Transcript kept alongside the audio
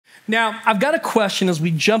Now, I've got a question as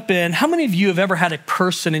we jump in. How many of you have ever had a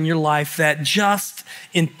person in your life that just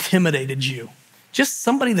intimidated you? Just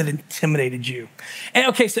somebody that intimidated you. And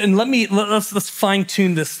okay, so let's fine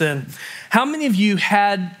tune this then. How many of you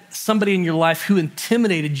had somebody in your life who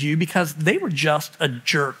intimidated you because they were just a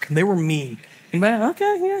jerk? They were mean. Anybody?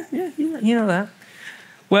 Okay, yeah, you know that.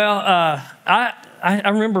 Well, I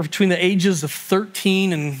remember between the ages of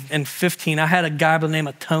 13 and 15, I had a guy by the name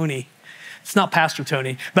of Tony. It's not Pastor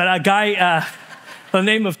Tony, but a guy by the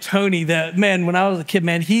name of Tony that, man, when I was a kid,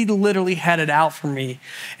 man, he literally had it out for me.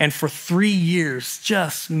 And for 3 years,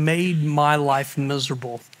 just made my life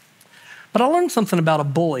miserable. But I learned something about a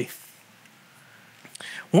bully.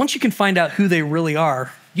 Once you can find out who they really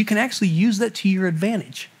are, you can actually use that to your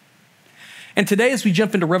advantage. And today, as we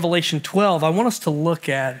jump into Revelation 12, I want us to look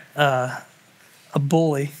at a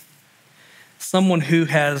bully, someone who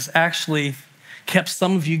has actually kept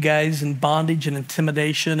some of you guys in bondage and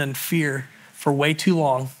intimidation and fear for way too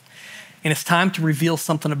long. And it's time to reveal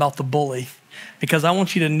something about the bully, because I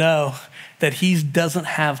want you to know that he doesn't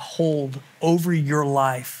have hold over your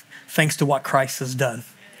life thanks to what Christ has done.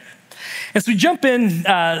 As we jump in,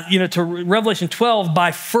 to Revelation 12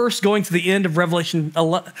 by first going to the end of Revelation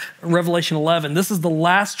 11. This is the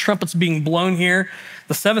last trumpets being blown here.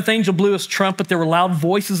 The seventh angel blew his trumpet. There were loud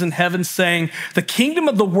voices in heaven saying, "The kingdom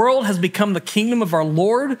of the world has become the kingdom of our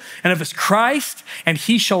Lord and of his Christ, and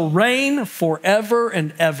he shall reign forever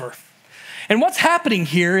and ever." And what's happening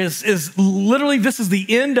here is literally this is the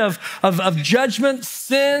end of judgment.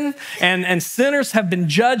 Sin and sinners have been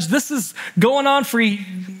judged. This is going on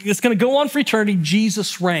it's going to go on for eternity.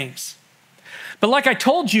 Jesus reigns. But like I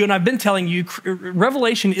told you, and I've been telling you,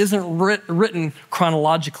 Revelation isn't written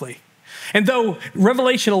chronologically. And though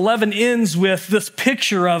Revelation 11 ends with this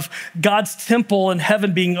picture of God's temple and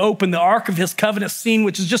heaven being open, the Ark of his covenant scene,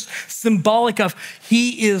 which is just symbolic of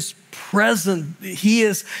he is present. He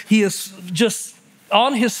is just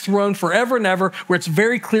on his throne forever and ever, where it's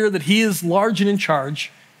very clear that he is large and in charge.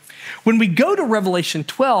 When we go to Revelation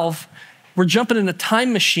 12, we're jumping in a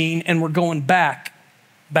time machine and we're going back.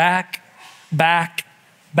 We're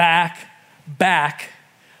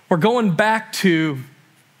going back to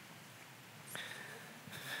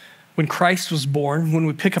when Christ was born. When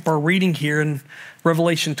we pick up our reading here in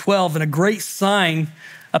Revelation 12, and a great sign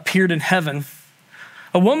appeared in heaven.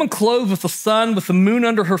 A woman clothed with the sun, with the moon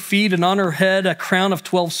under her feet, and on her head a crown of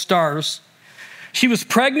 12 stars. She was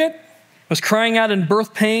pregnant, was crying out in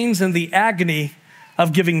birth pains and the agony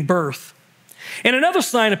of giving birth. And another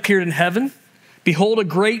sign appeared in heaven. Behold, a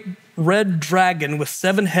great red dragon with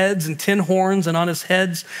 7 heads and 10 horns, and on his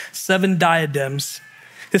heads 7 diadems.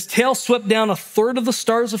 His tail swept down a third of the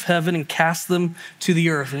stars of heaven and cast them to the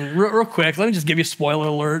earth. And real quick, let me just give you a spoiler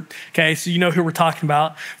alert. Okay, so you know who we're talking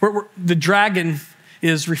about. The dragon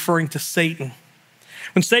is referring to Satan.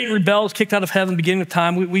 When Satan rebelled, was kicked out of heaven, beginning of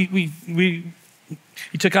time, he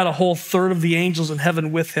took out a whole third of the angels in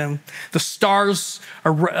heaven with him. The stars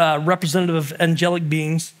are representative of angelic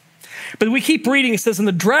beings. But we keep reading. It says, "And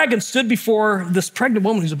the dragon stood before this pregnant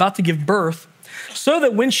woman who's about to give birth, so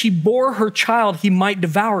that when she bore her child, he might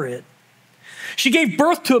devour it. She gave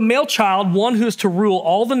birth to a male child, one who is to rule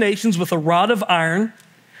all the nations with a rod of iron.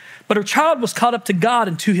 But her child was caught up to God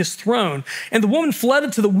and to his throne. And the woman fled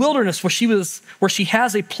into the wilderness where she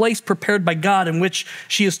has a place prepared by God in which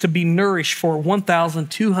she is to be nourished for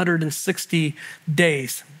 1,260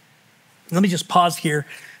 days. Let me just pause here.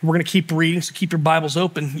 We're going to keep reading, so keep your Bibles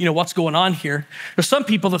open. You know what's going on here. There's some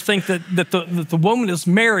people that think that the woman is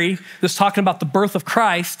Mary that's talking about the birth of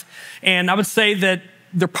Christ. And I would say that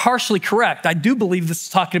they're partially correct. I do believe this is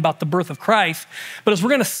talking about the birth of Christ. But as we're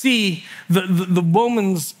going to see, the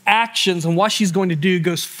woman's actions and what she's going to do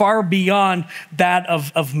goes far beyond that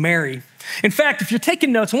of Mary. In fact, if you're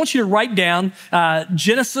taking notes, I want you to write down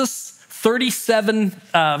Genesis 37,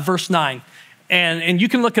 verse 9. And you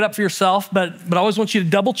can look it up for yourself, but I always want you to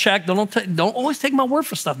double check. Don't always take my word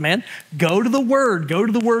for stuff, man. Go to the word.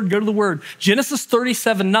 Genesis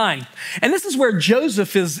 37:9. And this is where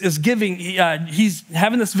Joseph is giving, he's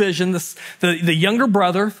having this vision, the younger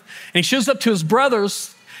brother, and he shows up to his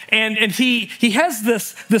brothers, and he has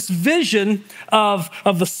this vision of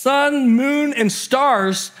the sun, moon, and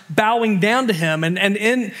stars bowing down to him. And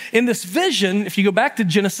in this vision, if you go back to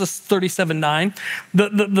Genesis 37:9,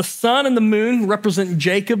 the sun and the moon represent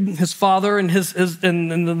Jacob, his father, and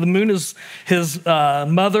and the moon is his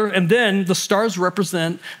mother, and then the stars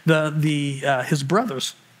represent his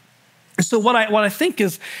brothers. And so what I think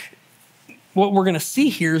is, what we're going to see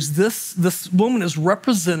here is this woman is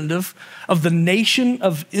representative of the nation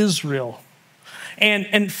of Israel.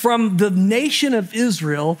 And from the nation of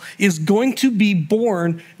Israel is going to be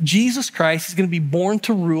born Jesus Christ. He's going to be born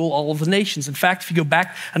to rule all of the nations. In fact, if you go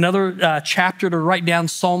back another chapter to write down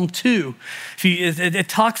Psalm 2, it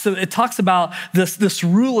talks about this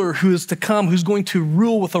ruler who is to come, who's going to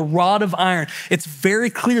rule with a rod of iron. It's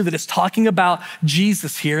very clear that it's talking about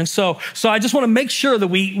Jesus here. And so I just want to make sure that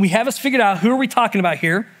we have us figured out, who are we talking about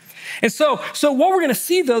here? And so what we're going to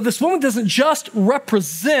see, though, this woman doesn't just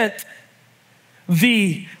represent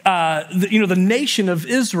the nation of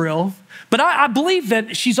Israel, but I believe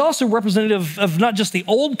that she's also representative of not just the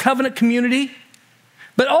old covenant community,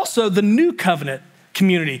 but also the new covenant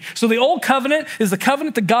community. So the old covenant is the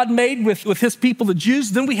covenant that God made with his people, the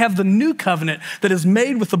Jews. Then we have the new covenant that is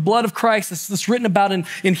made with the blood of Christ. It's written about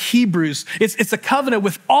in Hebrews. It's a covenant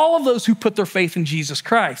with all of those who put their faith in Jesus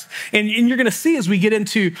Christ. And you're going to see as we get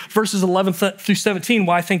into verses 11 through 17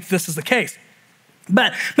 why I think this is the case.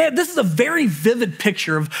 But man, this is a very vivid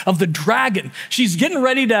picture of the dragon. She's getting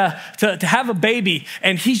ready to have a baby,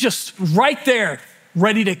 and he's just right there,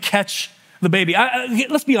 ready to catch the baby.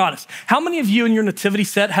 Let's be honest. How many of you in your nativity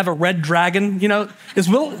set have a red dragon?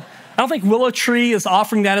 I don't think Willow Tree is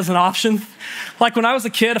offering that as an option. Like when I was a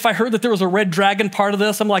kid, if I heard that there was a red dragon part of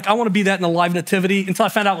this, I'm like, I want to be that in a live nativity, until I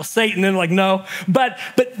found out it was Satan, and like, no. But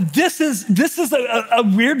this is a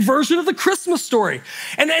weird version of the Christmas story.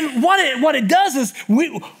 And then what it does is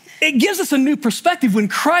it gives us a new perspective. When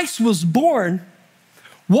Christ was born,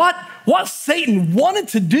 what Satan wanted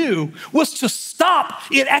to do was to stop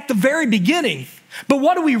it at the very beginning. But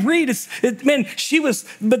what do we read?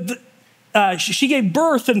 She gave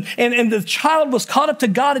birth, and the child was caught up to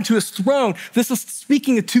God and to his throne. This is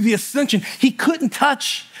speaking to the ascension. He couldn't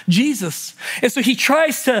touch Jesus. And so he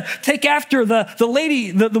tries to take after the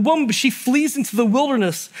lady, the woman, but she flees into the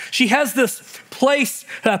wilderness. She has this place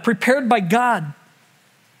prepared by God.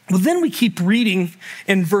 Well, then we keep reading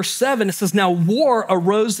in verse 7. It says, now war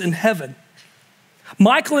arose in heaven.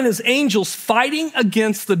 Michael and his angels fighting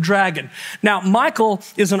against the dragon. Now, Michael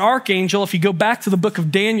is an archangel. If you go back to the book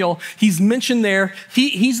of Daniel, he's mentioned there.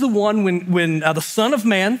 He's the one when the Son of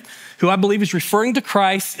Man, who I believe is referring to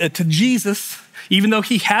Christ, to Jesus, even though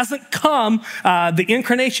he hasn't come, the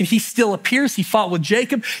incarnation, he still appears. He fought with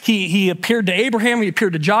Jacob. He appeared to Abraham. He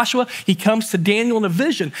appeared to Joshua. He comes to Daniel in a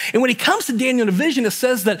vision. And when he comes to Daniel in a vision, it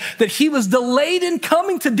says that he was delayed in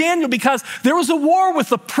coming to Daniel because there was a war with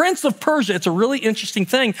the prince of Persia. It's a really interesting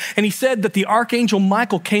thing. And he said that the archangel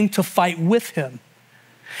Michael came to fight with him.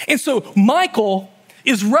 And so Michael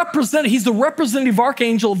is he's the representative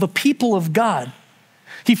archangel of the people of God.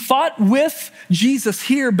 He fought with Jesus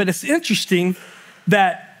here, but it's interesting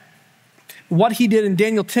that what he did in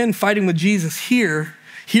Daniel 10, fighting with Jesus here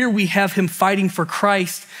we have him fighting for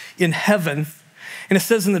Christ in heaven. And it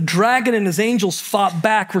says, and the dragon and his angels fought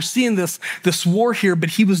back. We're seeing this war here,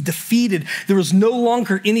 but he was defeated. There was no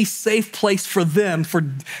longer any safe place for them, for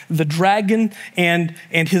the dragon and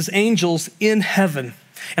his angels in heaven.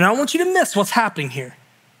 And I don't want you to miss what's happening here.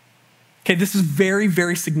 Okay, this is very,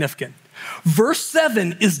 very significant. Verse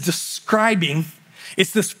 7 is describing,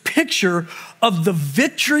 it's this picture of the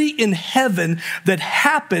victory in heaven that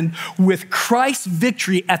happened with Christ's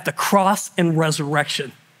victory at the cross and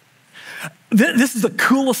resurrection. This is the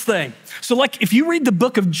coolest thing. So like if you read the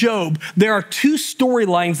book of Job, there are two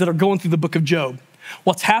storylines that are going through the book of Job.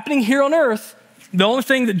 What's happening here on earth, the only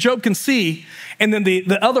thing that Job can see, and then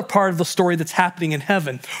the other part of the story that's happening in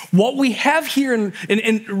heaven. What we have here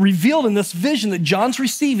and revealed in this vision that John's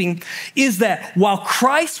receiving is that while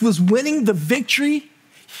Christ was winning the victory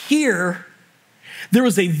here, there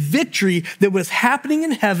was a victory that was happening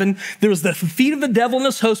in heaven. There was the defeat of the devil and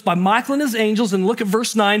his host by Michael and his angels. And look at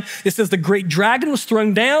verse 9. It says the great dragon was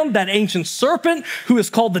thrown down, that ancient serpent who is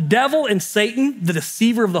called the devil and Satan, the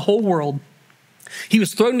deceiver of the whole world. He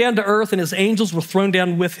was thrown down to earth, and his angels were thrown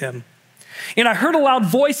down with him. And I heard a loud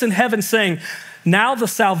voice in heaven saying, now the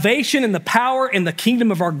salvation and the power and the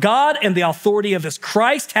kingdom of our God and the authority of his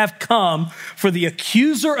Christ have come, for the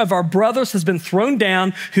accuser of our brothers has been thrown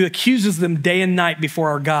down, who accuses them day and night before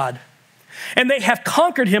our God. And they have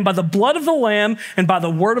conquered him by the blood of the Lamb and by the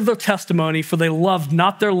word of their testimony, for they loved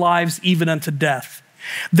not their lives even unto death.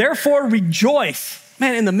 Therefore rejoice.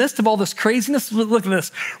 Man, in the midst of all this craziness, look at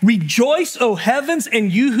this. Rejoice, O heavens,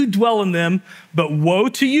 and you who dwell in them. But woe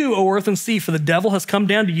to you, O earth and sea, for the devil has come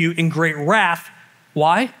down to you in great wrath.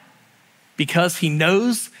 Why? Because he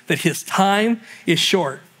knows that his time is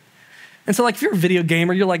short. And so like if you're a video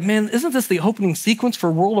gamer, you're like, man, isn't this the opening sequence for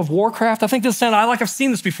World of Warcraft? I think this sounds like I've seen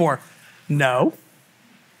this before. No.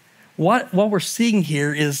 What we're seeing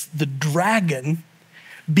here is the dragon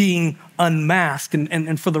being unmasked.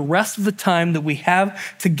 And for the rest of the time that we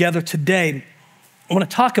have together today, I want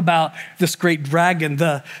to talk about this great dragon,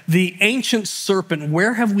 the ancient serpent.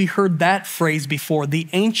 Where have we heard that phrase before? The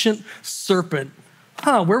ancient serpent.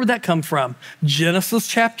 Where would that come from? Genesis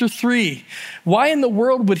chapter 3. Why in the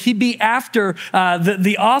world would he be after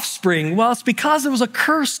the offspring? Well, it's because there was a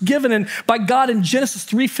curse given by God in Genesis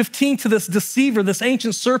 3:15 to this deceiver, this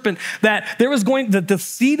ancient serpent, that the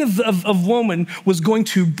seed of woman was going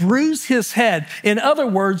to bruise his head. In other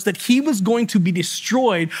words, that he was going to be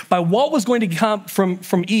destroyed by what was going to come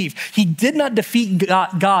from Eve. He did not defeat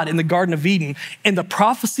God in the Garden of Eden, and the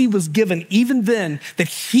prophecy was given even then that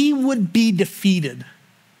he would be defeated.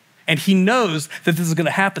 And he knows that this is going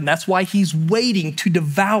to happen. That's why he's waiting to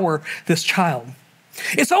devour this child.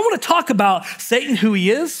 And so I want to talk about Satan, who he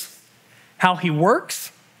is, how he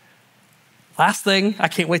works. Last thing I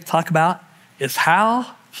can't wait to talk about is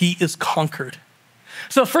how he is conquered.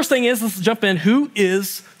 So the first thing is, let's jump in. Who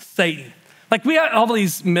is Satan? Like, we got all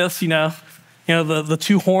these myths, the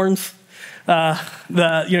two horns,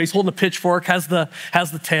 he's holding a pitchfork, has the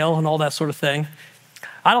tail and all that sort of thing.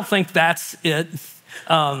 I don't think that's it.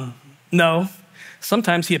 No,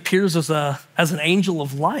 sometimes he appears as an angel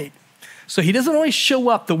of light. So he doesn't always show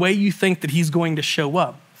up the way you think that he's going to show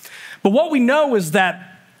up. But what we know is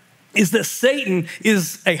that Satan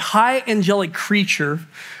is a high angelic creature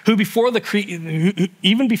who even before the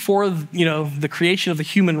creation of the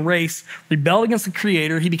human race, rebelled against the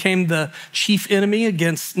Creator. He became the chief enemy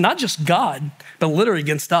against not just God, but literally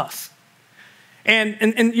against us.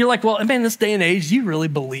 And you're like, well, man, in this day and age, do you really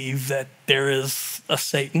believe that there is a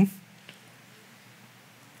Satan?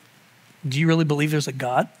 Do you really believe there's a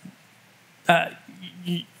God?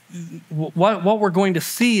 What we're going to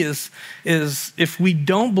see is if we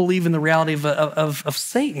don't believe in the reality of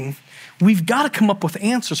Satan, we've got to come up with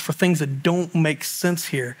answers for things that don't make sense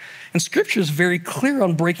here. And Scripture is very clear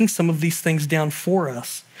on breaking some of these things down for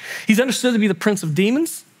us. He's understood to be the prince of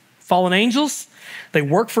demons, fallen angels. They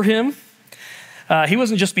work for him. He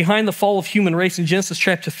wasn't just behind the fall of human race in Genesis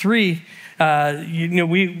chapter 3.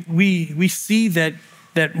 We see that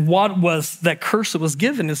that curse that was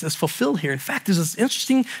given is fulfilled here. In fact, there's this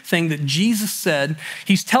interesting thing that Jesus said.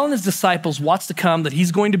 He's telling his disciples what's to come, that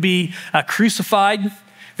he's going to be crucified,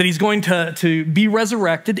 that he's going to be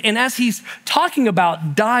resurrected. And as he's talking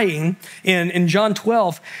about dying in John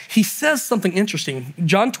 12, he says something interesting.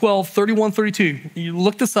 John 12, 31, 32. You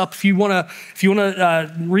look this up if you want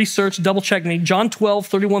to research, double check me. John 12,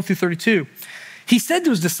 31 through 32. He said to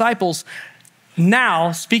his disciples,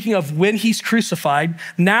 now, speaking of when he's crucified,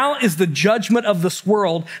 now is the judgment of this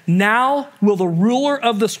world. Now will the ruler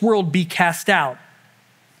of this world be cast out.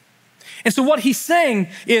 And so what he's saying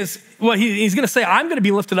is, well, he's going to say, I'm going to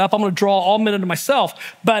be lifted up. I'm going to draw all men unto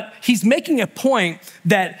myself. But he's making a point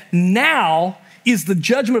that now is the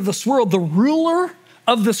judgment of this world. The ruler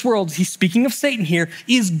of this world, he's speaking of Satan here,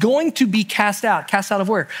 is going to be cast out. Cast out of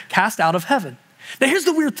where? Cast out of heaven. Now, here's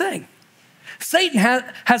the weird thing. Satan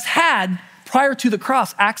has had, prior to the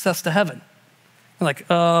cross, access to heaven. You're like,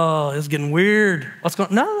 oh, it's getting weird. What's going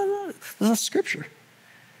on? No. This is Scripture.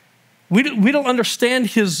 We don't understand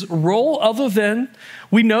his role other than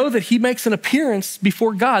we know that he makes an appearance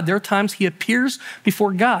before God. There are times he appears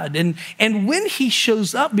before God. And when he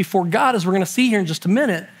shows up before God, as we're going to see here in just a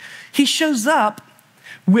minute, he shows up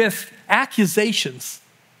with accusations,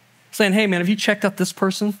 saying, hey, man, have you checked out this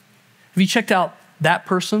person? Have you checked out that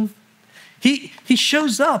person? He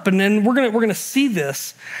shows up, and then we're gonna see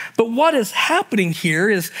this. But what is happening here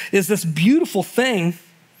is this beautiful thing,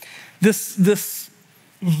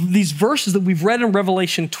 these verses that we've read in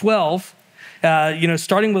Revelation 12,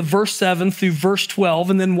 starting with verse 7 through verse 12,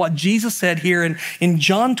 and then what Jesus said here in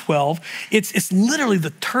John 12, it's literally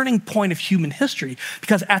the turning point of human history,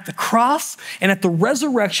 because at the cross and at the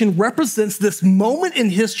resurrection represents this moment in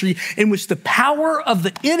history in which the power of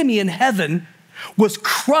the enemy in heaven was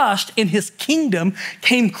crushed and his kingdom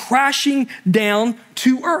came crashing down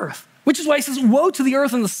to earth, which is why he says, woe to the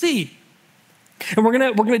earth and the sea. And we're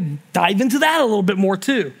gonna dive into that a little bit more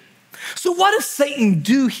too. So what does Satan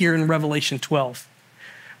do here in Revelation 12?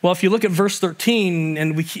 Well, if you look at verse 13,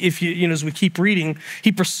 and as we keep reading,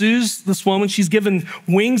 he pursues this woman. She's given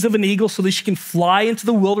wings of an eagle so that she can fly into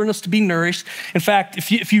the wilderness to be nourished. In fact,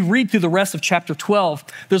 if you read through the rest of chapter 12,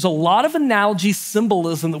 there's a lot of analogy,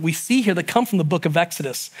 symbolism that we see here that come from the book of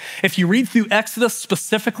Exodus. If you read through Exodus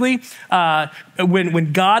specifically,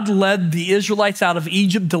 when God led the Israelites out of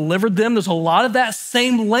Egypt, delivered them, there's a lot of that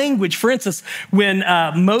same language. For instance, when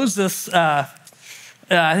Moses...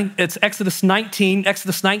 I think it's Exodus 19,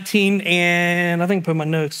 and I think I put in my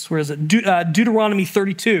notes, where is it? Deuteronomy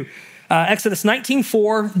 32. Exodus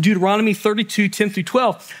 19:4, Deuteronomy 32, 10 through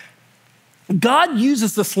 12. God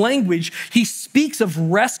uses this language. He speaks of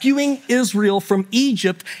rescuing Israel from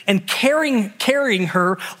Egypt and carrying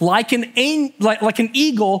her like an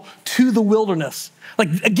eagle to the wilderness. Like,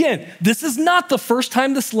 again, this is not the first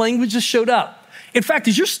time this language has showed up. In fact,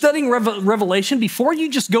 as you're studying Revelation, before you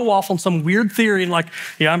just go off on some weird theory and like,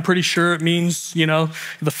 yeah, I'm pretty sure it means,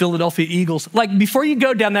 the Philadelphia Eagles. Like, before you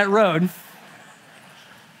go down that road,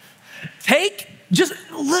 just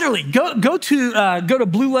literally go to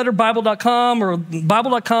blueletterbible.com or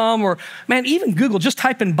bible.com or, man, even Google. Just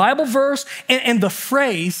type in Bible verse and the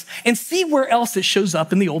phrase and see where else it shows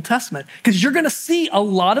up in the Old Testament. Because you're going to see a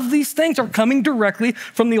lot of these things are coming directly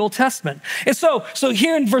from the Old Testament. And so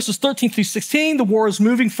here in verses 13 through 16, the war is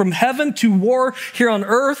moving from heaven to war here on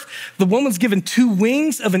earth. The woman's given 2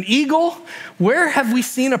 wings of an eagle. Where have we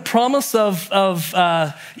seen a promise of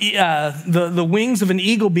the wings of an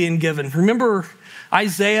eagle being given? Remember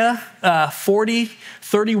Isaiah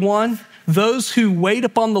 40:31. Those who wait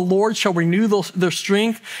upon the Lord shall renew their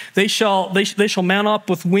strength. They shall mount up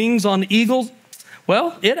with wings on eagles.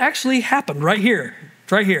 Well, it actually happened right here.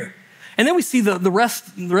 And then we see the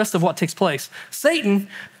rest of what takes place. Satan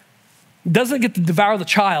doesn't get to devour the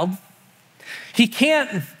child. He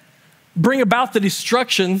can't bring about the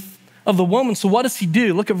destruction of the woman. So what does he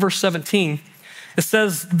do? Look at verse 17. It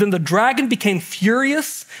says, then the dragon became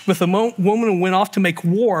furious with the woman and went off to make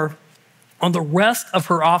war on the rest of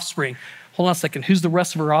her offspring. Hold on a second. Who's the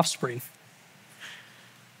rest of her offspring?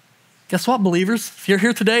 Guess what, believers? If you're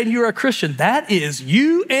here today and you're a Christian, that is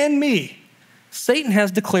you and me. Satan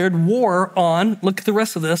has declared war on, look at the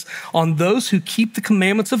rest of this, on those who keep the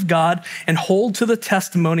commandments of God and hold to the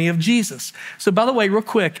testimony of Jesus. So by the way, real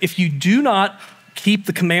quick, if you do not keep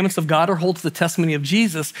the commandments of God or hold to the testimony of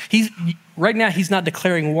Jesus, right now he's not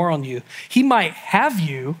declaring war on you. He might have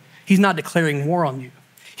you, he's not declaring war on you.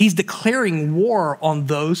 He's declaring war on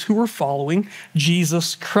those who are following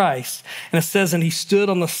Jesus Christ. And it says, and he stood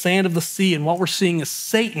on the sand of the sea. And what we're seeing is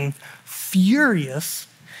Satan, furious,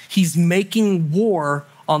 he's making war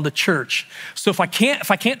on the church. So if I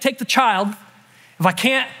can't take the child, if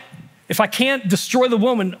I can't destroy the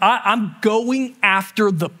woman, I'm going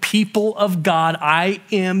after the people of God. I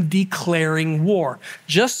am declaring war.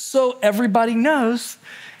 Just so everybody knows,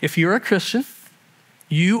 if you're a Christian,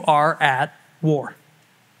 you are at war.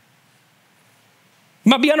 You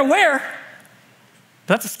might be unaware.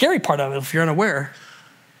 That's the scary part of it if you're unaware.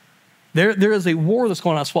 There is a war that's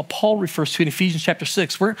going on. That's what Paul refers to in Ephesians chapter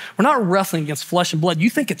 6. We're not wrestling against flesh and blood. You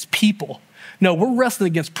think it's people. No, we're wrestling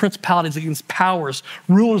against principalities, against powers,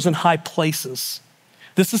 rulers in high places.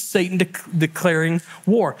 This is Satan declaring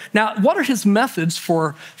war. Now, what are his methods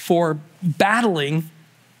for battling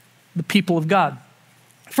the people of God?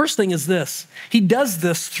 First thing is this. He does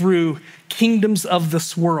this through kingdoms of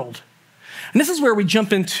this world. And this is where we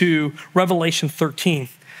jump into Revelation 13.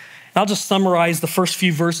 I'll just summarize the first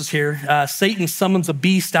few verses here. Satan summons a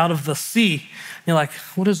beast out of the sea. You're like,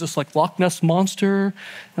 what is this, like Loch Ness Monster?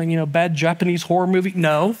 Like, bad Japanese horror movie?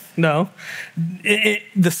 No.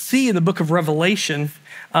 The sea in the book of Revelation,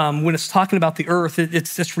 when it's talking about the earth,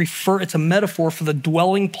 it's a metaphor for the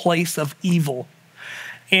dwelling place of evil.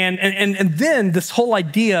 And then this whole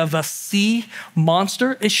idea of a sea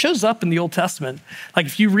monster, it shows up in the Old Testament. Like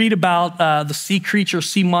if you read about the sea creature,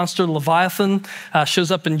 sea monster, Leviathan, shows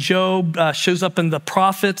up in Job, shows up in the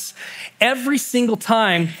prophets. Every single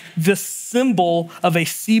time this symbol of a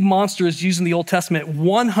sea monster is used in the Old Testament,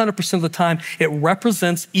 100% of the time, it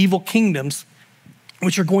represents evil kingdoms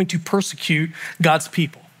which are going to persecute God's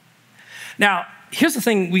people. Now, here's the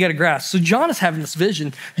thing we got to grasp. So John is having this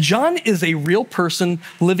vision. John is a real person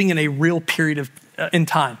living in a real period in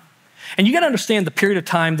time. And you got to understand the period of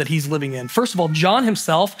time that he's living in. First of all, John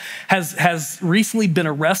himself has recently been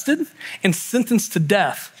arrested and sentenced to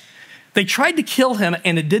death. They tried to kill him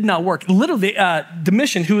and it did not work. Literally,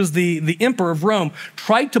 Domitian, who was the emperor of Rome,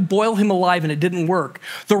 tried to boil him alive and it didn't work.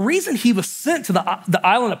 The reason he was sent to the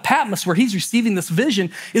island of Patmos where he's receiving this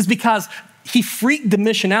vision is because he freaked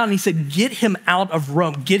Domitian out and he said, get him out of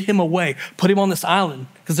Rome, get him away, put him on this island.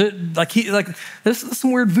 Because there's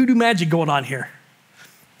some weird voodoo magic going on here.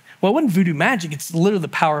 Well, it wasn't voodoo magic, it's literally the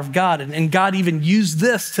power of God. And God even used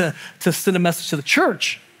this to send a message to the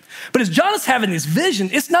church. But as John is having this vision,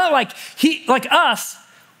 it's not like us,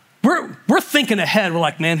 we're thinking ahead. We're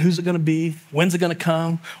like, man, who's it gonna be? When's it gonna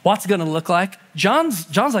come? What's it gonna look like? John's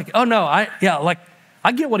like, oh no,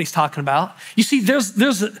 I get what he's talking about. You see,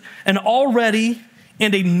 there's an already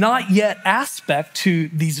and a not yet aspect to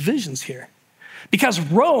these visions here. because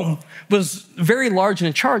Rome was very large and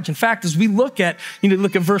in charge. In fact, as we look at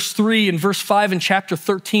verse 3 and verse 5 in chapter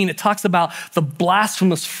 13, it talks about the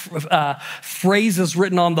blasphemous phrases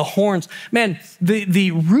written on the horns. Man,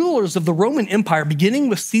 the rulers of the Roman Empire, beginning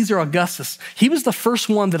with Caesar Augustus, he was the first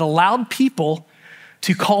one that allowed people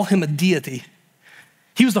to call him a deity.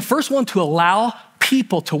 He was the first one to allow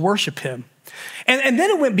people to worship him. And then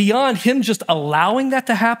it went beyond him just allowing that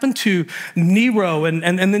to happen to Nero and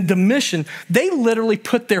then Domitian. They literally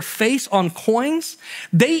put their face on coins.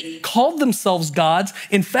 They called themselves gods.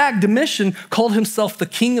 In fact, Domitian called himself the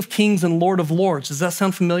King of Kings and Lord of Lords. Does that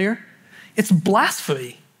sound familiar? It's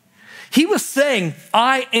blasphemy. He was saying,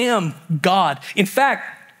 I am God. In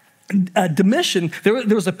fact, Domitian,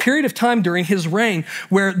 there was a period of time during his reign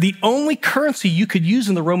where the only currency you could use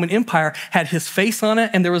in the Roman Empire had his face on it,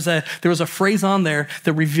 and there was a phrase on there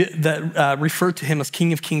that referred to him as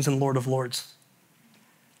King of Kings and Lord of Lords.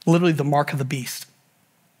 Literally the mark of the beast.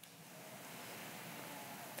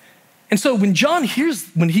 And so when John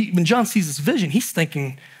sees this vision, he's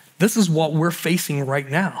thinking, this is what we're facing right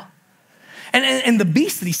now. And the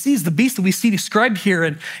beast that he sees, the beast that we see described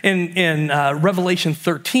here in Revelation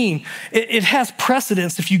 13, it has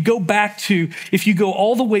precedence. If you go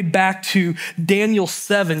all the way back to Daniel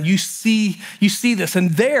 7, you see this. And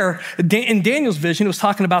there, in Daniel's vision, it was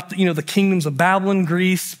talking about the kingdoms of Babylon,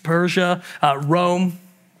 Greece, Persia, Rome.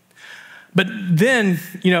 But then,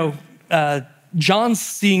 John's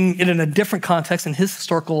seeing it in a different context, in his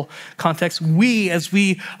historical context. As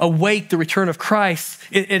we await the return of Christ,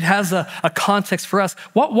 it has a context for us.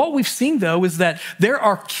 What we've seen, though, is that there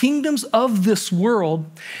are kingdoms of this world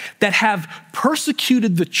that have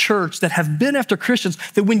persecuted the church, that have been after Christians,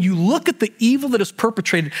 that when you look at the evil that is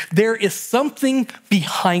perpetrated, there is something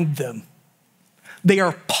behind them. They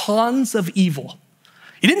are pawns of evil.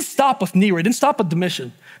 It didn't stop with Nero. It didn't stop with Domitian.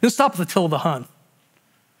 It didn't stop with Attila the Hun.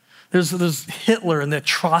 There's Hitler and the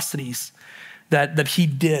atrocities that he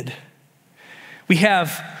did. We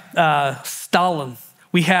have Stalin.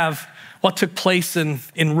 We have what took place in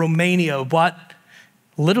Romania, what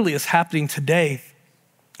literally is happening today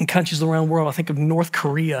in countries around the world. I think of North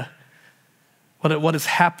Korea. What is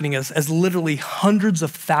happening as literally hundreds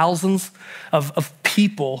of thousands of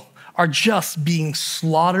people are just being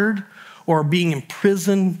slaughtered or being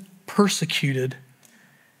imprisoned, persecuted.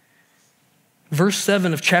 Verse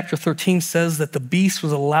 7 of chapter 13 says that the beast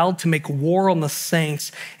was allowed to make war on the saints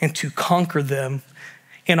and to conquer them,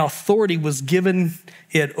 and authority was given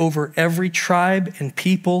it over every tribe and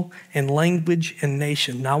people and language and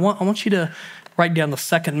nation. Now, I want you to write down the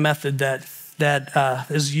second method that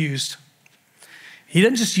is used. He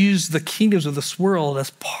doesn't just use the kingdoms of this world.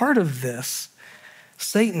 As part of this,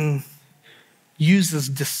 Satan uses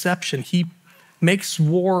deception. He makes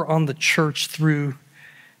war on the church through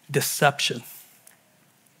deception.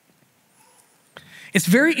 It's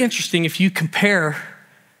very interesting if you compare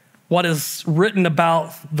what is written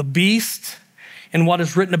about the beast and what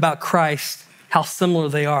is written about Christ, how similar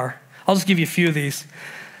they are. I'll just give you a few of these.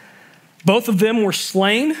 Both of them were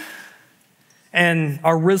slain and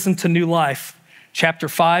are risen to new life. Chapter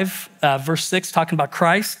 5, verse 6, talking about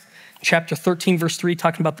Christ. Chapter 13, verse 3,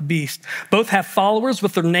 talking about the beast. Both have followers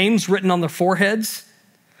with their names written on their foreheads.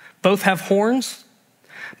 Both have horns.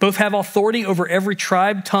 Both have authority over every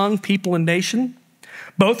tribe, tongue, people, and nation.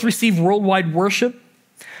 Both receive worldwide worship.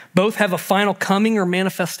 Both have a final coming or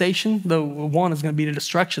manifestation, though one is going to be to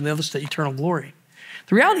destruction, the other is to eternal glory.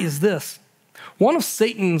 The reality is this: one of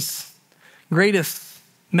Satan's greatest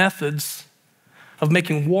methods of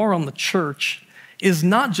making war on the church is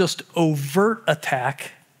not just overt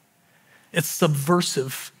attack, it's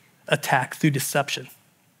subversive attack through deception.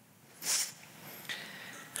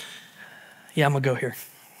 Yeah, I'm going to go here.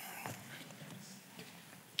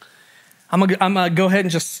 I'm gonna go ahead and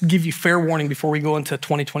just give you fair warning before we go into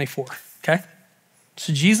 2024, okay?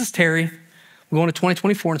 So Jesus Terry, we're going to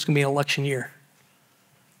 2024 and it's gonna be an election year.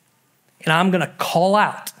 And I'm going to call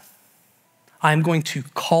out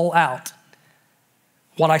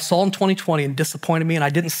what I saw in 2020 and disappointed me, and I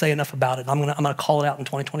didn't say enough about it. I'm gonna call it out in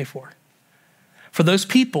 2024. For those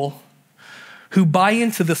people who buy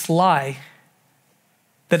into this lie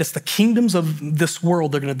that it's the kingdoms of this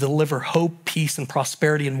world that are going to deliver hope, peace, and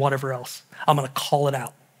prosperity and whatever else, I'm going to call it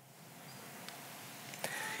out.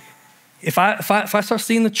 If I start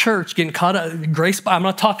seeing the church getting caught up, grace, I'm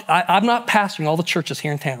not pastoring all the churches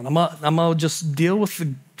here in town. I'm going to just deal with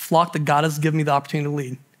the flock that God has given me the opportunity to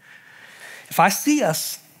lead. If I see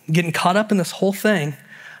us getting caught up in this whole thing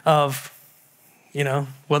of,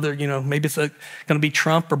 whether, maybe it's going to be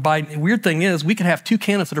Trump or Biden. The weird thing is we could have two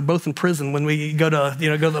candidates that are both in prison when we go to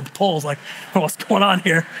the polls, like, what's going on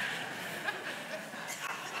here?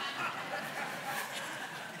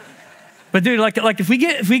 But dude, like if we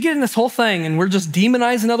get in this whole thing and we're just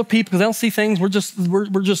demonizing other people because they don't see things,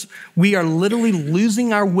 we are literally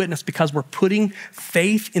losing our witness because we're putting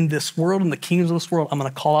faith in this world and the kingdoms of this world. I'm going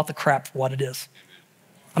to call out the crap for what it is.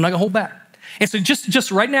 I'm not going to hold back. And so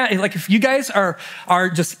just right now, like if you guys are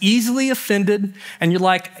just easily offended and you're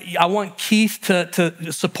like, I want Keith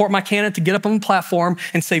to support my candidate, to get up on the platform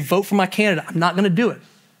and say, vote for my candidate, I'm not going to do it.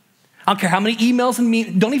 I don't care how many emails and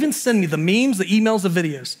memes, don't even send me the memes, the emails, the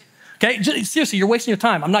videos. Okay, seriously, you're wasting your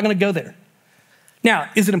time. I'm not going to go there. Now,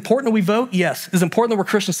 is it important that we vote? Yes. Is it important that we're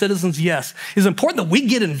Christian citizens? Yes. Is it important that we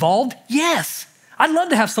get involved? Yes. I'd love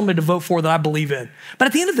to have somebody to vote for that I believe in. But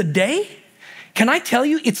at the end of the day, can I tell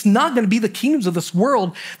you, it's not going to be the kingdoms of this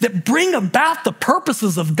world that bring about the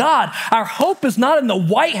purposes of God. Our hope is not in the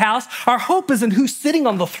White House. Our hope is in who's sitting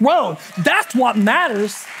on the throne. That's what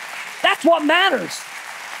matters. That's what matters.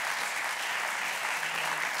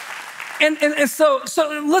 And so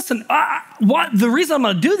listen, the reason I'm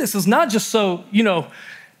going to do this is not just so,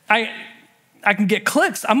 I can get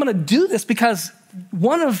clicks. I'm going to do this because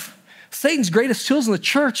one of Satan's greatest tools in the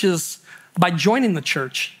church is by joining the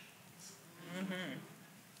church,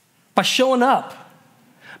 by showing up,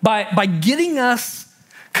 by getting us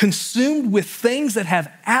consumed with things that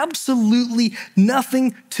have absolutely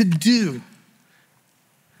nothing to do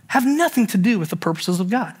with the purposes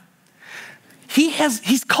of God.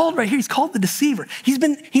 He's called right here, he's called the deceiver. He's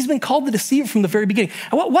been called the deceiver from the very beginning.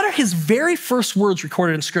 And what are his very first words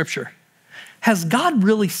recorded in scripture? Has God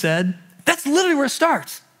really said? That's literally where it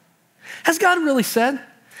starts. Has God really said?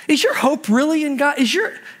 Is your hope really in God?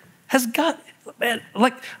 Has God, man,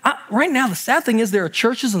 right now, the sad thing is there are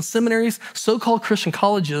churches and seminaries, so-called Christian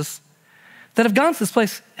colleges that have gone to this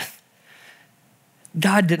place.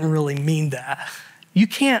 God didn't really mean that. You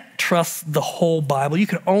can't trust the whole Bible. You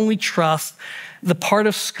can only trust the part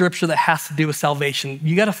of scripture that has to do with salvation.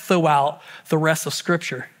 You got to throw out the rest of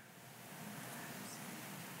scripture.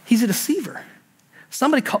 He's a deceiver.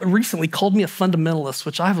 Somebody recently called me a fundamentalist,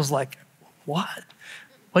 which I was like, what?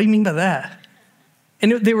 What do you mean by that?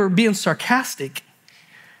 And they were being sarcastic.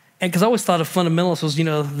 And because I always thought of fundamentalists was,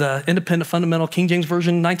 the independent fundamental King James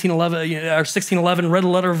Version, 1911 or 1611, red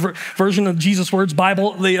letter version of Jesus' words,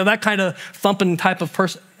 Bible, that kind of thumping type of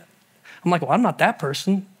person. I'm like, well, I'm not that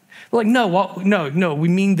person. They're like, no, we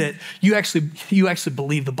mean that you actually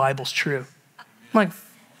believe the Bible's true. I'm like,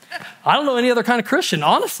 I don't know any other kind of Christian.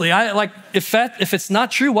 Honestly, if it's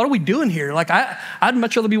not true, what are we doing here? Like, I'd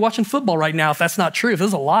much rather be watching football right now if that's not true. If this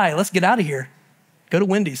is a lie, let's get out of here. Go to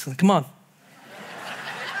Wendy's. Come on.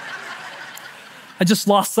 I just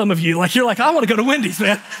lost some of you. You're like, I want to go to Wendy's,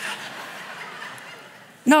 man.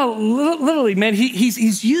 No, literally, man,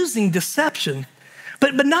 he's using deception.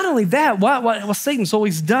 But not only that, what Satan's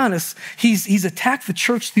always done is he's attacked the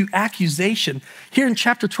church through accusation. Here in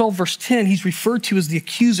chapter 12, verse 10, he's referred to as the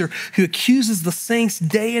accuser who accuses the saints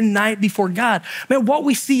day and night before God. Man, what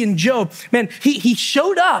we see in Job, man, he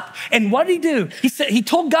showed up, and what did he do? He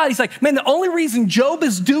told God, he's like, man, the only reason Job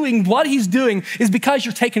is doing what he's doing is because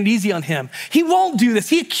you're taking it easy on him. He won't do this.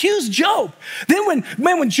 He accused Job. Then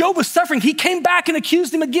when Job was suffering, he came back and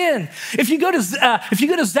accused him again. If you go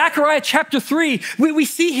to Zechariah chapter 3, we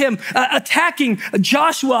see him attacking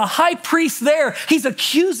Joshua, a high priest there. He's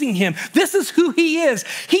accusing him. This is who he is.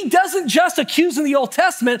 He doesn't just accuse in the Old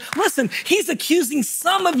Testament. Listen, he's accusing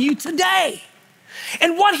some of you today.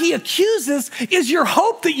 And what he accuses is your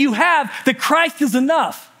hope that you have that Christ is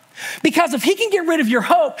enough. Because if he can get rid of your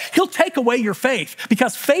hope, he'll take away your faith,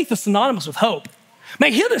 because faith is synonymous with hope.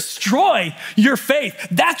 Man, he'll destroy your faith.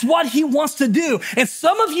 That's what he wants to do. And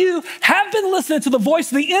some of you have been listening to the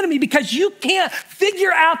voice of the enemy because you can't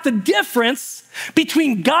figure out the difference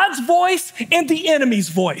between God's voice and the enemy's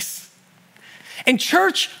voice. And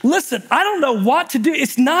church, listen, I don't know what to do.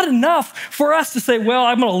 It's not enough for us to say, well,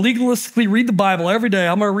 I'm going to legalistically read the Bible every day.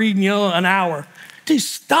 I'm going to read, an hour. Dude,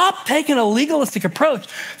 stop taking a legalistic approach.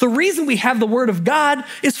 The reason we have the Word of God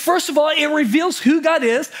is, first of all, it reveals who God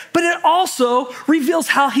is, but it also reveals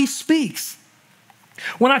how he speaks.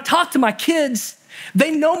 When I talk to my kids,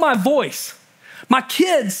 they know my voice. My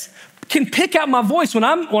kids can pick out my voice. When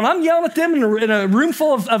I'm yelling at them in a room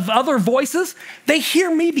full of other voices, they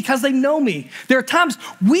hear me because they know me. There are times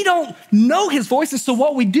we don't know his voice, and so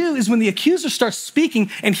what we do is when the accuser starts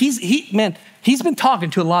speaking, and he's been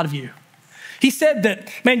talking to a lot of you. He said that,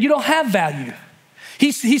 man, you don't have value.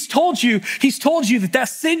 He's told you that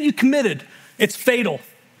sin you committed, it's fatal.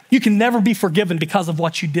 You can never be forgiven because of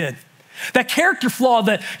what you did. That character flaw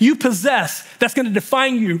that you possess, that's going to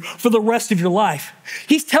define you for the rest of your life.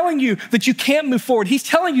 He's telling you that you can't move forward. He's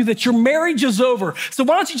telling you that your marriage is over. So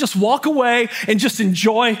why don't you just walk away and just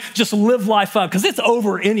live life up, because it's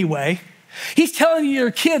over anyway. He's telling you your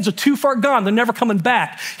kids are too far gone. They're never coming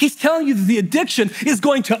back. He's telling you that the addiction is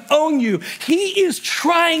going to own you. He is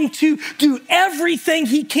trying to do everything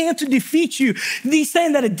he can to defeat you. He's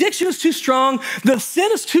saying that addiction is too strong. The sin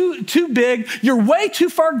is too big. You're way too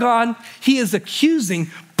far gone. He is accusing.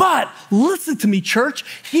 But listen to me, church.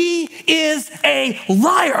 He is a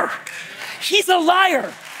liar. He's a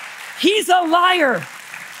liar. He's a liar.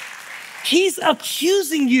 He's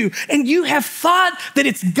accusing you, and you have thought that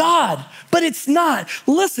it's God, but it's not.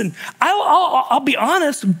 Listen, I'll be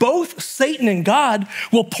honest, both Satan and God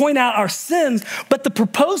will point out our sins, but the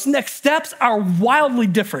proposed next steps are wildly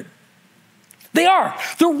different. They are.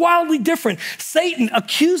 They're wildly different. Satan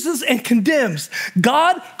accuses and condemns.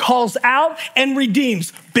 God calls out and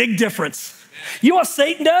redeems. Big difference. You know what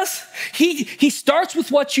Satan does? He starts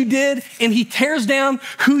with what you did and he tears down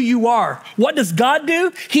who you are. What does God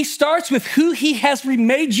do? He starts with who he has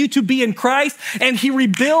remade you to be in Christ and he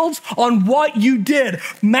rebuilds on what you did.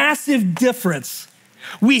 Massive difference.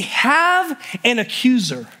 We have an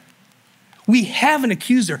accuser. We have an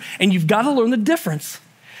accuser, and you've got to learn the difference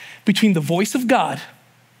between the voice of God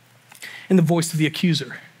and the voice of the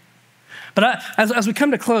accuser. But as we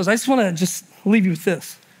come to close, I just want to just leave you with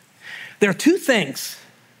this. There are two things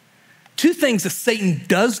that Satan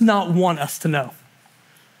does not want us to know.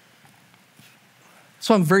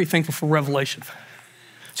 So I'm very thankful for Revelation.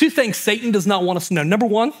 Two things Satan does not want us to know. Number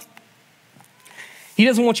one, he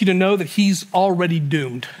doesn't want you to know that he's already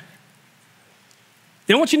doomed.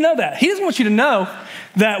 He don't want you to know that. He doesn't want you to know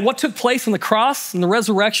that what took place on the cross and the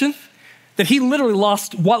resurrection, that he literally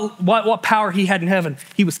lost what power he had in heaven.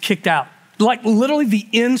 He was kicked out. Like literally the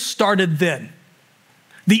end started then.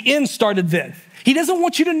 The end started then. He doesn't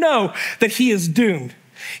want you to know that he is doomed.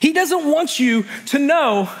 He doesn't want you to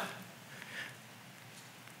know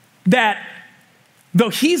that though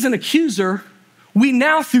he's an accuser, we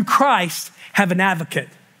now through Christ have an advocate.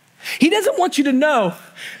 He doesn't want you to know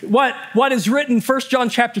what is written in 1 John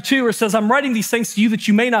chapter 2, where it says, I'm writing these things to you that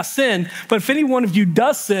you may not sin, but if any one of you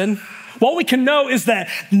does sin, what we can know is that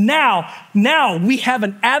now we have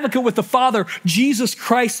an advocate with the Father, Jesus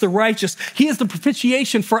Christ the righteous. He is the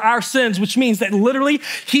propitiation for our sins, which means that literally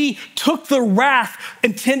he took the wrath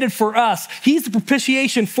intended for us. He's the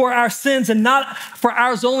propitiation for our sins and not for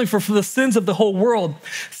ours only, for the sins of the whole world.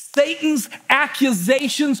 Satan's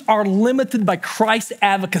accusations are limited by Christ's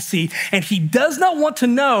advocacy, and he does not want to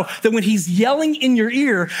know that when he's yelling in your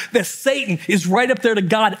ear that Satan is right up there to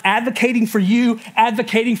God, advocating for you,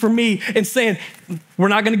 advocating for me, and saying, we're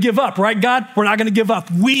not going to give up, right, God? We're not going to give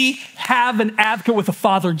up. We have an advocate with the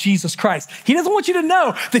Father, Jesus Christ. He doesn't want you to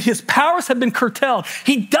know that his powers have been curtailed.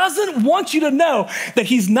 He doesn't want you to know that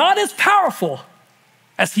he's not as powerful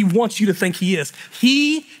as he wants you to think he is.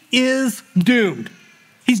 He is doomed.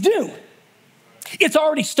 He's doomed. It's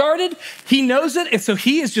already started. He knows it. And so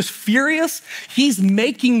he is just furious. He's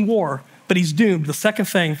making war, but he's doomed. The second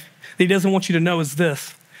thing that he doesn't want you to know is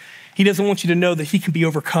this. He doesn't want you to know that he can be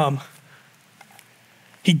overcome.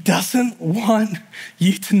 He doesn't want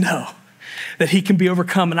you to know that he can be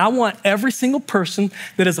overcome. And I want every single person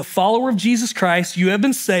that is a follower of Jesus Christ, you have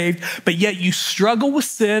been saved, but yet you struggle with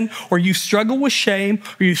sin, or you struggle with shame,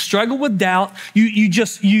 or you struggle with doubt.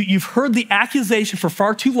 You've heard the accusation for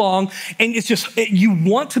far too long, and it's just, you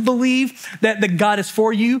want to believe that God is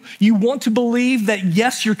for you. You want to believe that,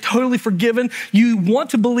 yes, you're totally forgiven. You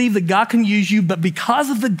want to believe that God can use you, but because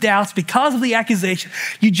of the doubts, because of the accusation,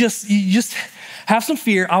 you just have some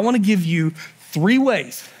fear. I want to give you 3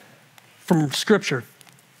 ways from Scripture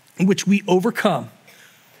in which we overcome.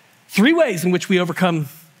 3 ways in which we overcome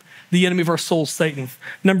the enemy of our souls, Satan.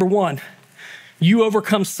 Number 1, you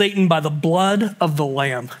overcome Satan by the blood of the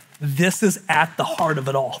Lamb. This is at the heart of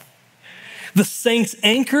it all. The saints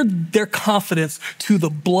anchored their confidence to the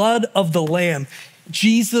blood of the Lamb.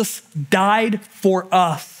 Jesus died for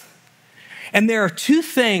us. And there are 2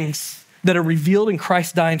 things that are revealed in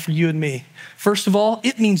Christ dying for you and me. First of all,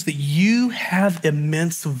 it means that you have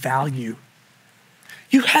immense value.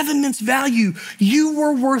 You have immense value. You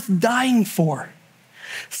were worth dying for.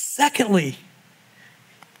 Secondly,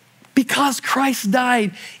 because Christ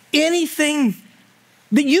died, anything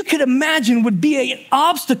that you could imagine would be an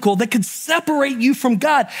obstacle that could separate you from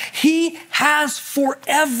God, he has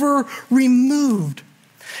forever removed.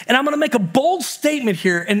 And I'm going to make a bold statement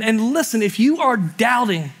here. And listen, if you are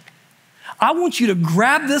doubting, I want you to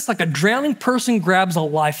grab this like a drowning person grabs a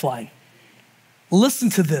lifeline. Listen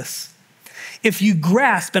to this. If you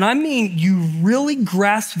grasp, and I mean you really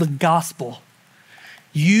grasp the gospel,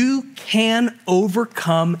 you can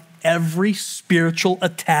overcome every spiritual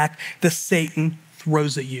attack that Satan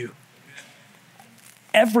throws at you.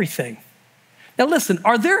 Everything. Now listen,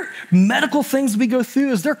 are there medical things we go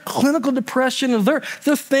through? Is there clinical depression? Are there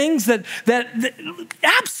things that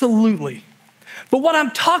absolutely. But what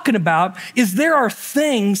I'm talking about is there are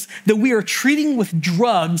things that we are treating with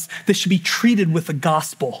drugs that should be treated with the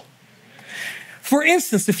gospel. For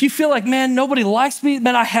instance, if you feel like, man, nobody likes me,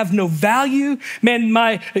 man, I have no value, man,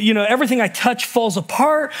 everything I touch falls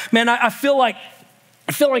apart, man, I feel like,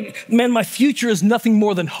 man, my future is nothing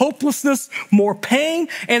more than hopelessness, more pain,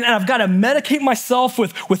 and I've got to medicate myself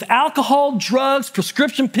with alcohol, drugs,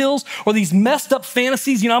 prescription pills, or these messed up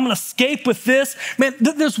fantasies. I'm going to escape with this. Man,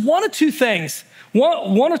 there's one or two things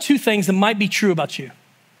that might be true about you.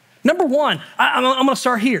 Number one, I'm going to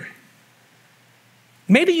start here.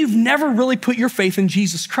 Maybe you've never really put your faith in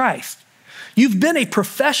Jesus Christ. You've been a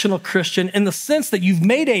professional Christian in the sense that you've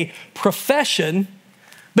made a profession,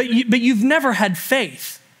 but you've never had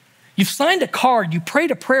faith. You've signed a card, you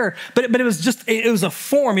prayed a prayer, but it was a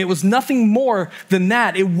form. It was nothing more than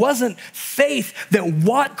that. It wasn't faith that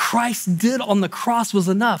what Christ did on the cross was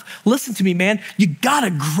enough. Listen to me, man. You gotta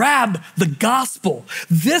grab the gospel.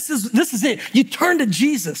 This is it. You turn to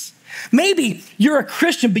Jesus. Maybe you're a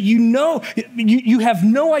Christian, but you have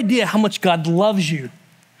no idea how much God loves you.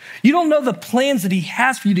 You don't know the plans that he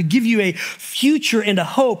has for you to give you a future and a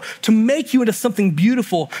hope, to make you into something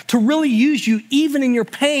beautiful, to really use you even in your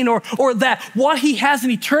pain, or that what he has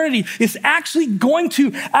in eternity is actually going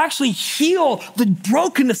to heal the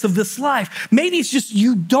brokenness of this life. Maybe it's just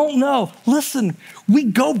you don't know. Listen, we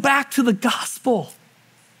go back to the gospel.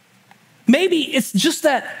 Maybe it's just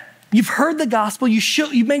that you've heard the gospel.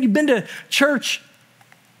 You've been to church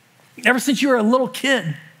ever since you were a little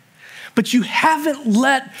kid, but you haven't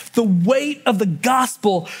let the weight of the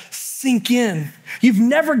gospel sink in. You've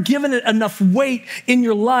never given it enough weight in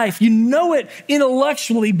your life. You know it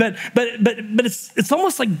intellectually, but it's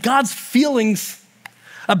almost like God's feelings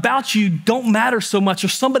about you don't matter so much, or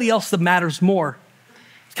somebody else that matters more.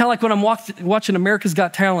 It's kind of like when I'm watching America's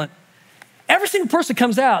Got Talent. Every single person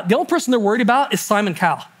comes out, the only person they're worried about is Simon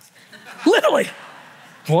Cowell. Literally.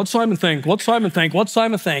 What's Simon think? What's Simon think? What's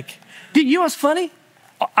Simon think? Dude, you know what's funny?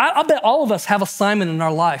 I bet all of us have a Simon in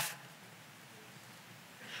our life.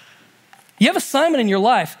 You have a Simon in your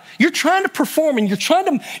life. You're trying to perform, and you're trying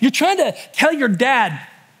to tell your dad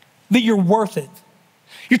that you're worth it.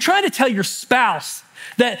 You're trying to tell your spouse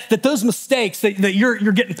that those mistakes, that you're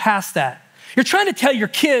getting past that. You're trying to tell your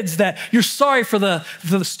kids that you're sorry for the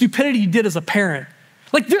stupidity you did as a parent.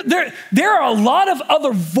 Like there are a lot of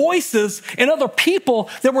other voices and other people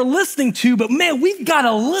that we're listening to, but man, we've got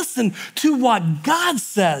to listen to what God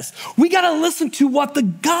says. We got to listen to what the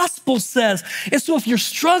gospel says. And so if you're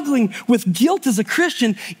struggling with guilt as a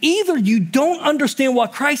Christian, either you don't understand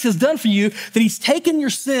what Christ has done for you, that he's taken your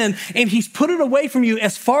sin and he's put it away from you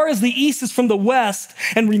as far as the east is from the west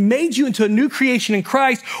and remade you into a new creation in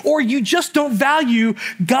Christ, or you just don't value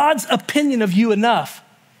God's opinion of you enough.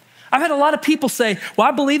 I've had a lot of people say, well,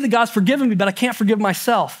 I believe that God's forgiven me, but I can't forgive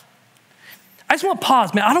myself. I just want to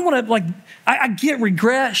pause, man. I don't want to I get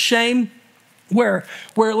regret, shame, where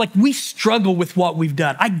we struggle with what we've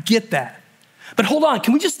done. I get that. But hold on,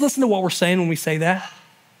 can we just listen to what we're saying when we say that?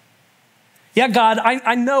 Yeah, God,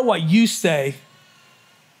 I know what you say,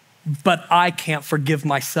 but I can't forgive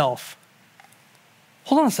myself.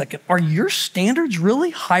 Hold on a second. Are your standards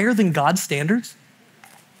really higher than God's standards?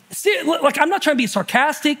 See, I'm not trying to be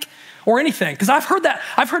sarcastic or anything, because I've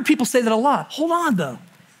heard people say that a lot. Hold on though.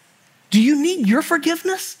 Do you need your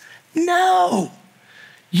forgiveness? No.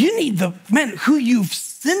 You need who you've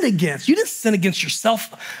sinned against. You didn't sin against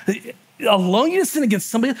yourself alone. You didn't sin against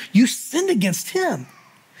somebody else. You sinned against him.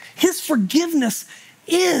 His forgiveness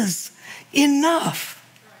is enough.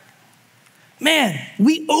 Man,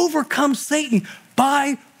 we overcome Satan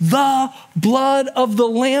by the blood of the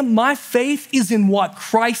Lamb. My faith is in what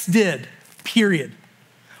Christ did, period.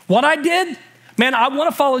 What I did, man, I want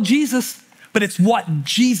to follow Jesus, but it's what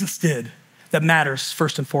Jesus did that matters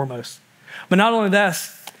first and foremost. But not only that,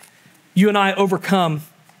 you and I overcome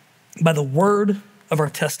by the word of our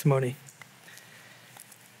testimony.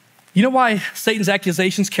 You know why Satan's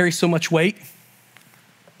accusations carry so much weight?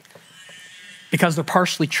 Because they're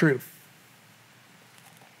partially true.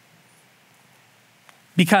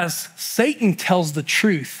 Because Satan tells the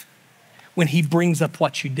truth when he brings up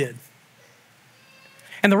what you did.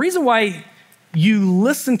 And the reason why you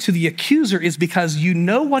listen to the accuser is because you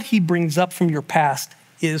know what he brings up from your past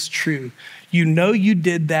is true. You know you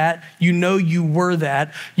did that. You know you were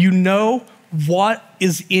that. You know what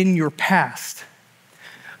is in your past.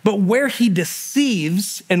 But where he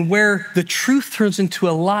deceives and where the truth turns into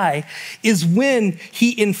a lie is when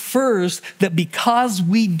he infers that because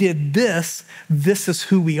we did this, this is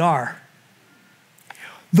who we are.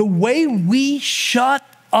 The way we shut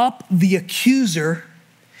up the accuser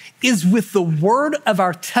is with the word of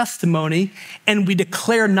our testimony, and we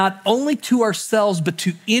declare not only to ourselves, but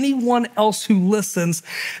to anyone else who listens,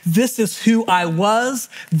 this is who I was,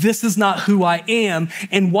 this is not who I am,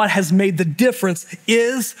 and what has made the difference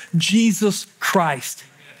is Jesus Christ.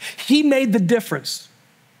 He made the difference.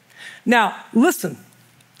 Now, listen,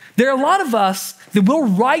 there are a lot of us that will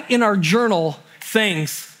write in our journal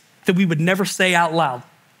things that we would never say out loud.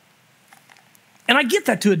 And I get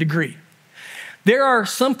that to a degree. There are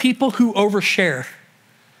some people who overshare,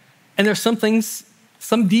 and there's some things,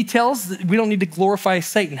 some details that we don't need to glorify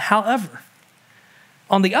Satan. However,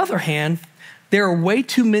 on the other hand, there are way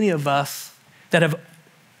too many of us that have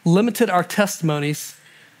limited our testimonies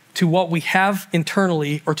to what we have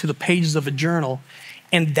internally or to the pages of a journal,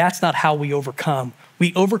 and that's not how we overcome.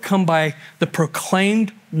 We overcome by the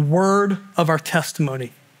proclaimed word of our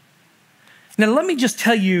testimony. Now, let me just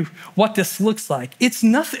tell you what this looks like. It's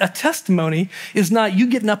nothing. A testimony is not you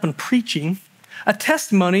getting up and preaching. A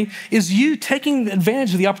testimony is you taking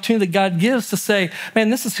advantage of the opportunity that God gives to say, man,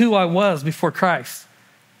 this is who I was before Christ.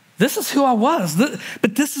 This is who I was,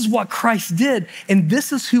 but this is what Christ did, and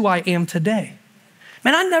this is who I am today.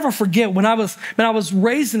 Man, I never forget when I was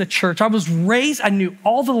raised in a church. I knew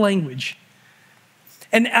all the language.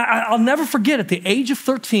 And I'll never forget, at the age of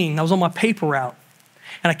 13, I was on my paper route,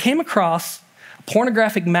 and I came across a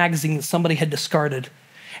pornographic magazine that somebody had discarded.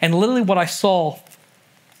 And literally what I saw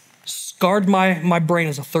scarred my brain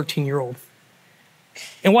as a 13-year-old.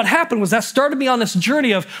 And what happened was that started me on this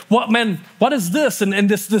journey of, what is this? And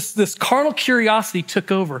this carnal curiosity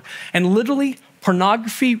took over. And literally,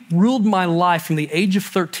 pornography ruled my life from the age of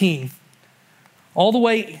 13 all the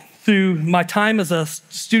way through my time as a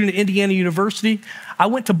student at Indiana University. I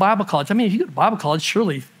went to Bible college. I mean, if you go to Bible college,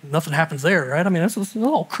 surely nothing happens there, right? I mean, that's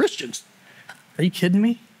all Christians. Are you kidding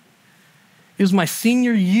me? It was my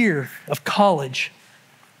senior year of college,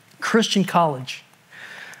 Christian college.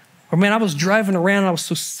 Or man, I was driving around and I was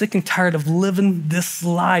so sick and tired of living this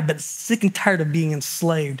lie, but sick and tired of being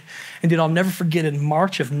enslaved. And dude, I'll never forget in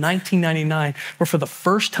March of 1999, where for the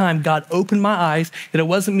first time, God opened my eyes, that it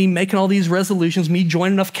wasn't me making all these resolutions, me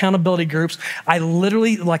joining enough accountability groups. I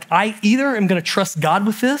literally, I either am gonna trust God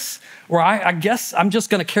with this, or I guess I'm just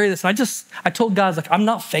gonna carry this. And I told God, I'm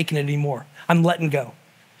not faking it anymore. I'm letting go.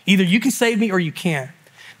 Either you can save me or you can't.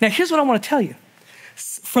 Now, here's what I wanna tell you.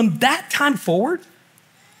 From that time forward,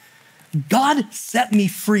 God set me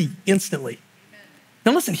free instantly.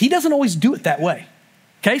 Now listen, he doesn't always do it that way.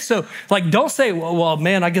 Okay, so don't say, well,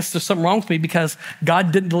 man, I guess there's something wrong with me because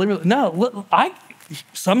God didn't deliver. No,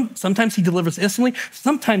 sometimes he delivers instantly.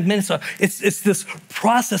 Sometimes, man, it's this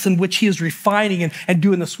process in which he is refining and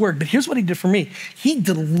doing this work. But here's what he did for me. He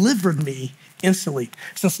delivered me instantly.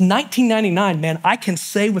 Since 1999, man, I can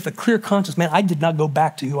say with a clear conscience, man, I did not go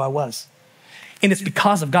back to who I was. And it's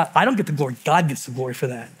because of God. I don't get the glory. God gets the glory for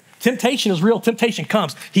that. Temptation is real. Temptation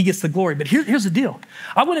comes. He gets the glory. But here's the deal.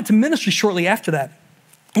 I went into ministry shortly after that.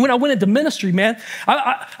 When I went into ministry, man,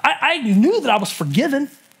 I knew that I was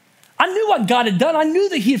forgiven. I knew what God had done. I knew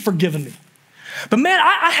that he had forgiven me. But man,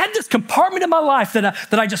 I had this compartment in my life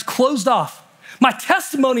that I just closed off. My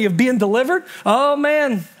testimony of being delivered, oh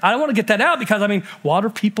man, I don't want to get that out because, what are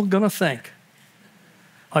people going to think?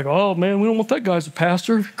 Oh man, we don't want that guy as a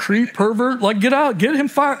pastor, creep, pervert, get out, get him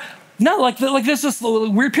fired. No, there's this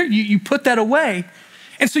weird period. You put that away.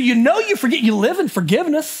 And so you forget, you live in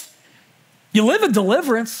forgiveness. You live in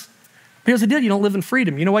deliverance. But here's the deal, you don't live in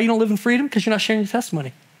freedom. You know why you don't live in freedom? Because you're not sharing your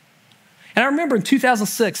testimony. And I remember in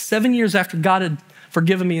 2006, 7 years after God had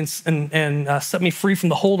forgiven me and set me free from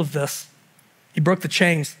the hold of this, he broke the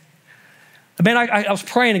chains. Man, I was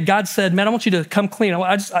praying and God said, man, I want you to come clean.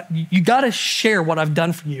 You got to share what I've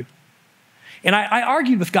done for you. And I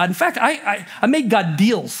argued with God. In fact, I made God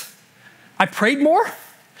deals. I prayed more.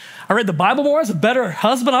 I read the Bible more. I was a better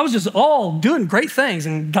husband. I was just all doing great things.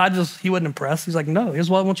 And God he wasn't impressed. He's like, no, here's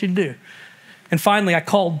what I want you to do. And finally, I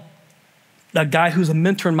called a guy who's a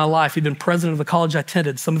mentor in my life. He'd been president of the college I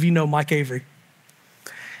attended. Some of you know Mike Avery.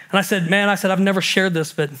 And I said, I've never shared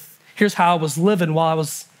this, but here's how I was living while I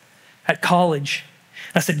was at college.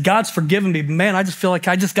 And I said, God's forgiven me, but man, I just feel like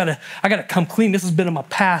I gotta come clean. This has been in my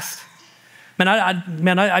past.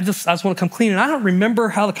 I just want to come clean. And I don't remember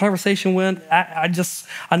how the conversation went. I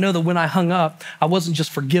know that when I hung up, I wasn't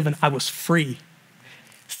just forgiven, I was free.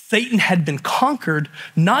 Satan had been conquered,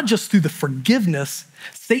 not just through the forgiveness,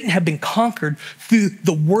 Satan had been conquered through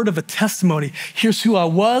the word of a testimony. Here's who I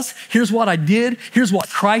was, here's what I did, here's what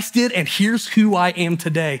Christ did, and here's who I am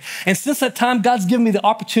today. And since that time, God's given me the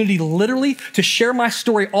opportunity literally to share my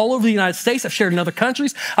story all over the United States. I've shared in other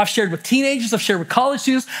countries. I've shared with teenagers. I've shared with college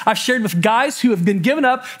students. I've shared with guys who have been given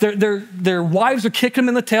up. Their wives are kicking them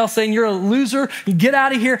in the tail saying, you're a loser, you get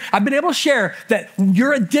out of here. I've been able to share that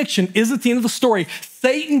your addiction isn't the end of the story.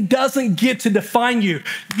 Satan doesn't get to define you.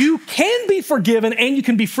 You can be forgiven and you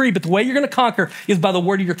can be free, but the way you're going to conquer is by the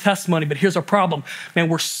word of your testimony. But here's our problem. Man,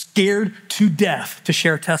 we're scared to death to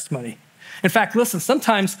share testimony. In fact, listen,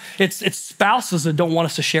 sometimes it's spouses that don't want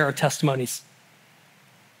us to share our testimonies.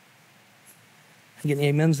 I'm getting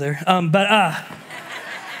amens there. The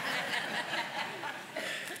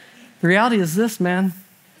reality is this, man.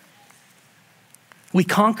 We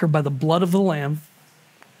conquer by the blood of the Lamb,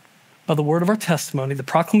 by the word of our testimony, the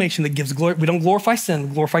proclamation that gives glory. We don't glorify sin,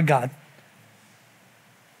 we glorify God.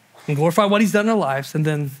 And glorify what he's done in our lives. And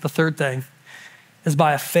then the third thing is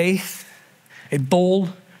by a faith, a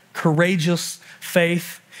bold, courageous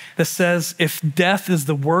faith that says, if death is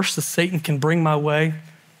the worst that Satan can bring my way,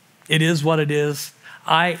 it is what it is.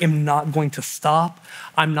 I am not going to stop.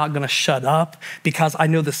 I'm not going to shut up because I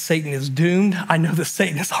know that Satan is doomed. I know that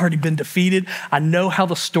Satan has already been defeated. I know how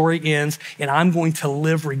the story ends, and I'm going to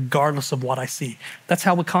live regardless of what I see. That's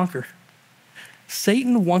how we conquer.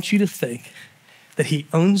 Satan wants you to think that he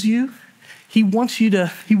owns you. He wants you to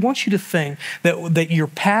think that your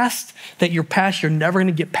past, you're never going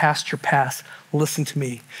to get past your past. Listen to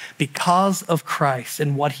me. Because of Christ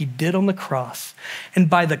and what he did on the cross, and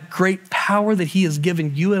by the great power that he has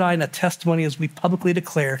given you and I in a testimony as we publicly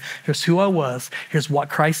declare, here's who I was, here's what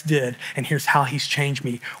Christ did, and here's how he's changed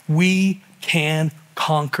me. We can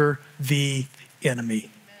conquer the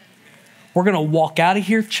enemy. We're going to walk out of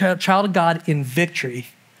here, child of God, in victory,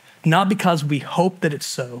 not because we hope that it's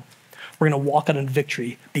so. We're going to walk out in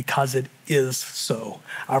victory because it is so.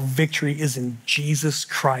 Our victory is in Jesus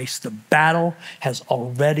Christ. The battle has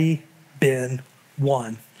already been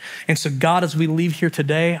won. And so God, as we leave here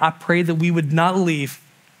today, I pray that we would not leave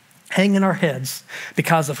hanging our heads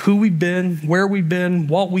because of who we've been, where we've been,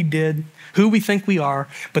 what we did, who we think we are,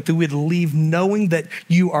 but that we'd leave knowing that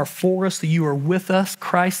you are for us, that you are with us,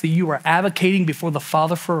 Christ, that you are advocating before the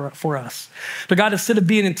Father for us. But God, instead of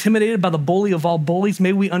being intimidated by the bully of all bullies,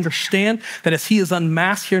 may we understand that as he is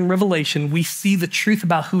unmasked here in Revelation, we see the truth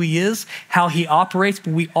about who he is, how he operates,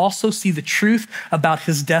 but we also see the truth about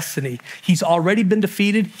his destiny. He's already been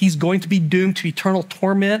defeated. He's going to be doomed to eternal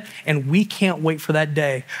torment, and we can't wait for that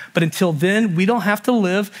day. But until then, we don't have to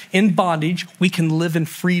live in bondage. We can live in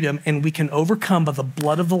freedom, and we can overcome by the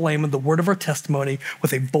blood of the Lamb and the word of our testimony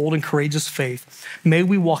with a bold and courageous faith. May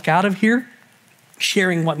we walk out of here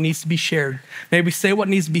sharing what needs to be shared. May we say what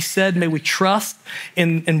needs to be said. May we trust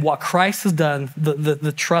in what Christ has done,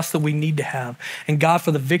 the trust that we need to have. And God,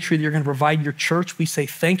 for the victory that you're going to provide your church, we say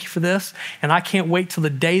thank you for this. And I can't wait till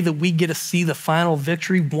the day that we get to see the final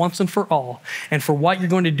victory once and for all. And for what you're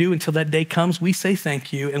going to do until that day comes, we say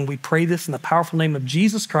thank you. And we pray this in the powerful name of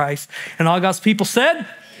Jesus Christ. And all God's people said,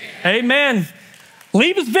 Amen.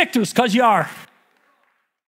 Leave as victors because you are.